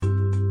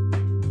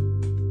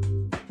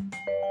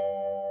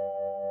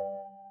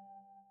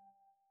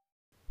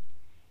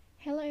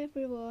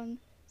everyone.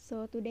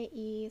 So today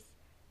is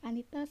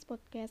Anita's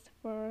podcast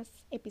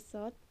first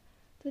episode.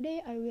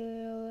 Today I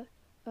will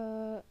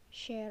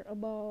share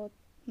about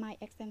my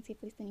extensive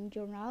listening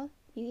journal.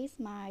 This is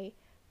my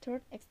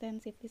third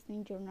extensive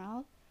listening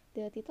journal.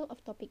 The title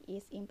of topic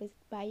is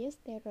Implicit Bias,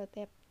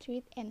 Stereotype,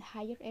 Treat, and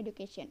Higher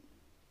Education.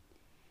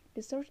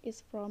 The source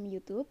is from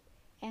YouTube,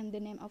 and the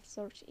name of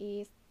source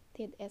is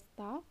TEDx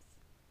Talks.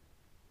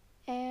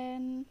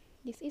 And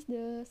this is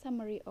the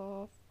summary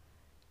of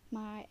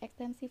my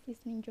extensive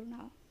listening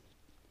journal.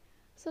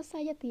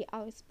 Society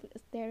always put a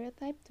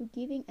stereotype to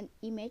giving an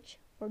image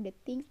for the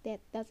things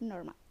that doesn't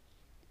normal.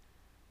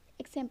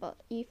 Example,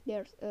 if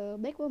there's a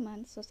black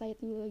woman,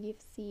 society will give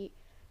the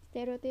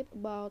stereotype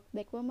about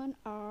black women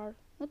are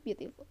not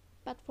beautiful.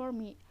 But for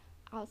me,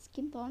 all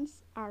skin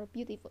tones are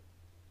beautiful.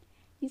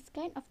 This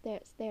kind of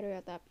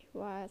stereotype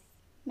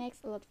makes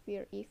a lot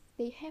fear if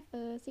they have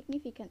a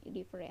significant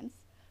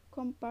difference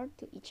compared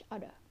to each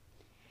other.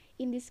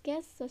 In this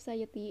case,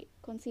 society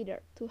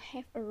considered to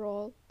have a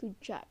role to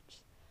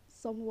judge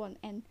someone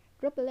and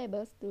drop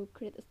labels to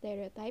create a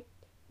stereotype,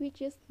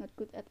 which is not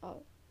good at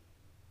all.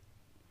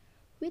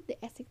 With the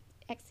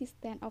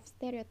existence of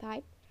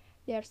stereotype,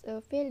 there's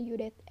a value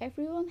that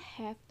everyone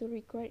have to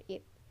require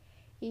it.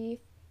 If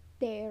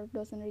they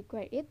doesn't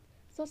require it,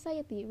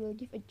 society will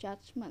give a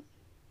judgment.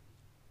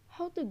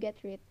 How to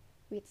get rid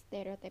with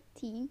stereotype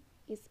thing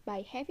is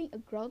by having a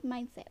growth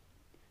mindset.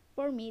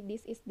 For me,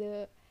 this is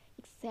the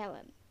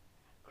excellent.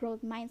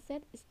 Growth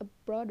mindset is a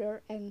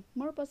broader and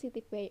more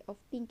positive way of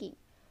thinking.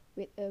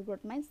 With a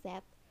growth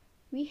mindset,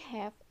 we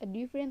have a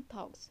different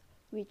thoughts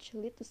which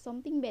lead to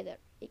something better.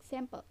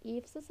 Example,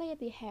 if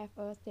society have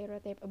a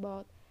stereotype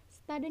about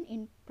studying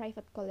in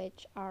private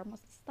college are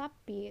most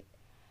stupid,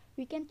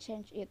 we can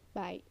change it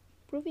by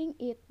proving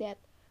it that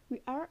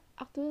we are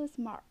actually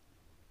smart.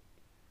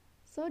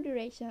 So the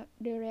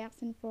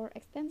reaction for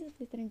extensive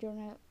listening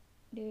journal,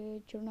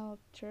 the journal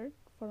third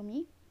for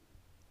me,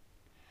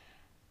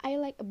 I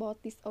like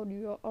about this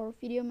audio or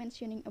video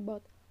mentioning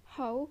about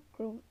how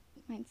growth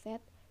mindset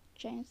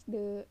changed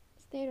the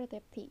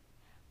stereotype thing.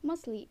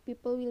 Mostly,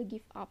 people will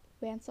give up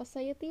when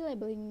society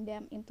labeling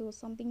them into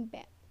something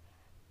bad.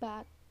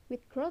 But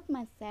with growth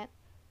mindset,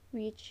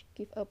 which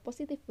give a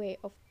positive way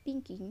of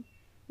thinking,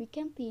 we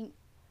can think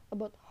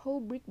about how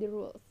break the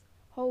rules,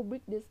 how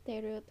break the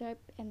stereotype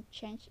and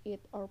change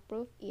it or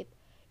prove it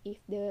if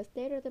the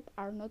stereotypes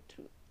are not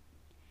true.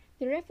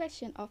 The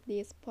reflection of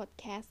this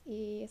podcast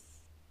is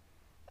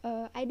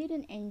I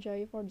didn't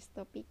enjoy for this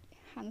topic,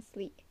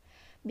 honestly,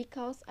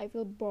 because I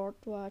feel bored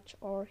to watch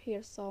or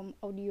hear some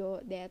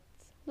audio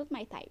that's not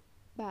my type.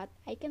 But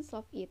I can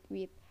solve it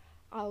with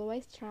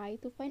always try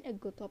to find a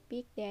good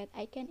topic that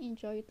I can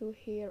enjoy to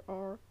hear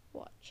or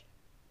watch.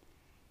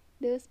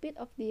 The speed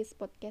of this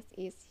podcast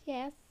is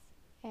yes,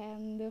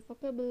 and the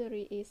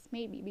vocabulary is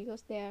maybe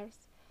because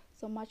there's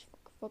so much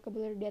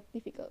vocabulary that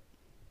difficult.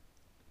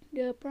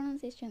 The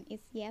pronunciation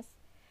is yes.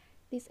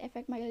 This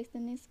affect my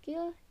listening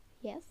skill?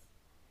 Yes.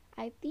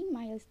 I think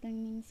my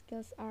listening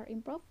skills are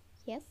improved.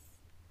 Yes.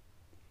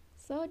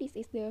 So this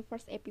is the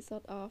first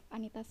episode of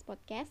Anita's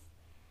podcast,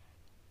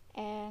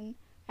 and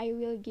I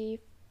will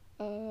give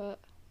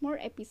more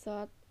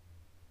episode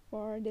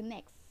for the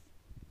next.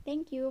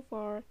 Thank you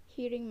for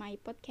hearing my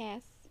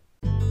podcast.